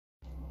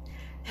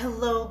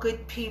Hello,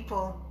 good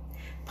people.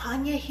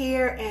 Panya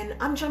here, and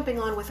I'm jumping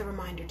on with a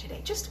reminder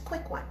today. Just a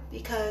quick one,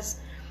 because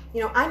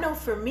I know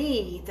for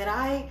me that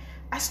I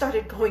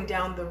started going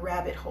down the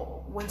rabbit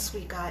hole once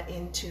we got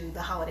into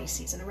the holiday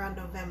season around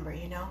November,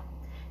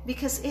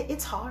 because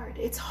it's hard.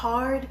 It's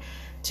hard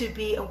to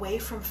be away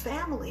from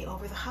family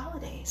over the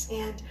holidays.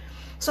 And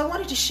so I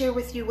wanted to share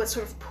with you what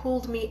sort of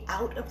pulled me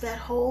out of that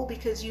hole,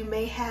 because you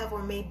may have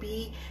or may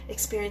be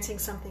experiencing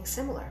something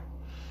similar.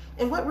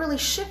 And what really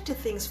shifted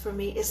things for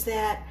me is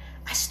that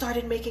I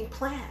started making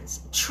plans,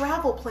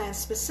 travel plans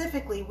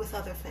specifically with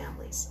other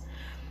families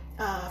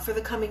for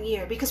the coming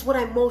year. Because what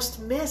I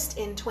most missed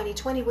in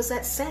 2020 was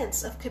that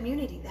sense of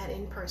community, that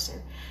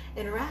in-person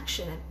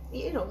interaction.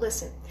 And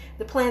listen,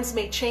 the plans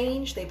may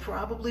change, they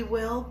probably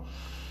will,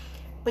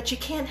 but you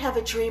can't have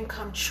a dream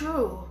come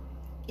true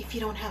if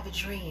you don't have a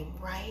dream,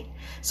 right?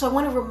 So I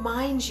want to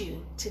remind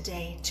you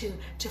today to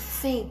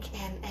think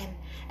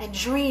and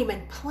dream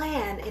and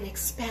plan in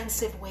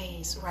expansive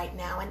ways right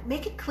now, and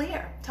make it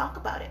clear. Talk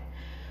about it.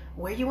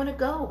 Where you want to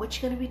go, what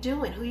you're going to be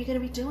doing, who you're going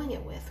to be doing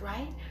it with,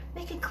 right?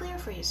 Make it clear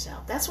for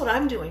yourself. That's what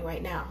I'm doing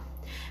right now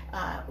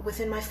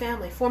within my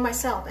family, for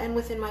myself and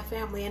within my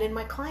family and in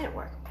my client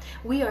work.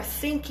 We are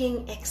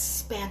thinking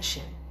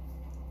expansion,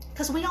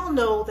 because we all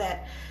know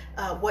that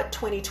what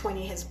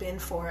 2020 has been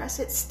for us.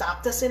 It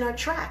stopped us in our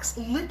tracks,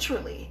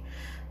 literally.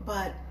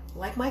 But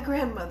like my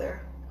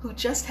grandmother, who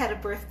just had a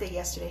birthday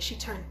yesterday, she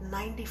turned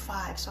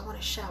 95, so I want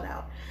to shout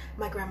out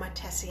my grandma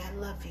Tessie. I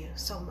love you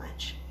so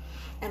much.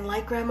 And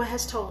like grandma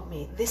has told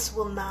me, this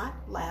will not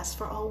last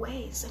for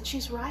always, and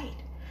she's right.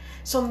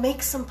 So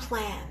make some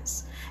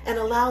plans and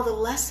allow the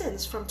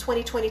lessons from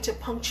 2020 to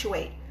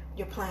punctuate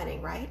your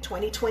planning, right?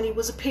 2020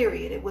 was a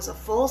period, it was a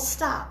full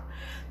stop,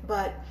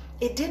 but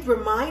it did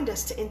remind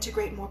us to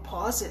integrate more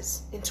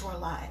pauses into our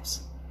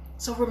lives.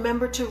 So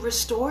remember to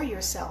restore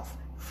yourself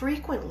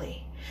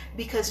frequently,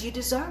 because you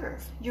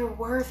deserve, you're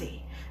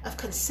worthy of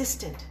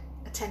consistent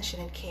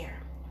attention and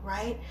care,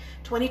 right?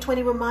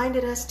 2020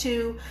 reminded us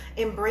to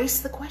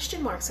embrace the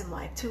question marks in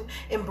life, to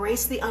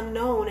embrace the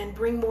unknown and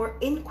bring more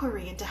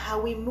inquiry into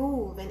how we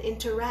move and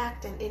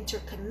interact and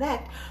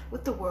interconnect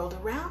with the world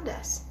around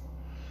us.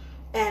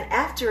 And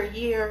after a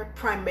year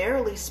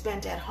primarily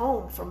spent at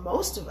home for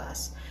most of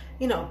us,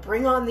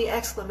 bring on the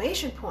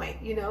exclamation point,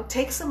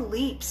 take some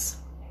leaps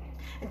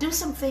and do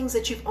some things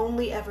that you've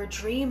only ever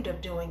dreamed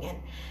of doing,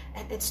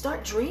 and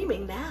start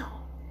dreaming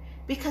now,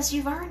 because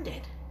you've earned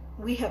it.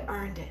 We have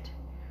earned it,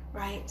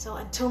 right? So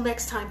until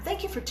next time,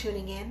 thank you for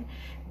tuning in.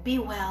 Be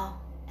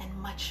well, and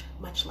much,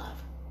 much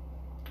love.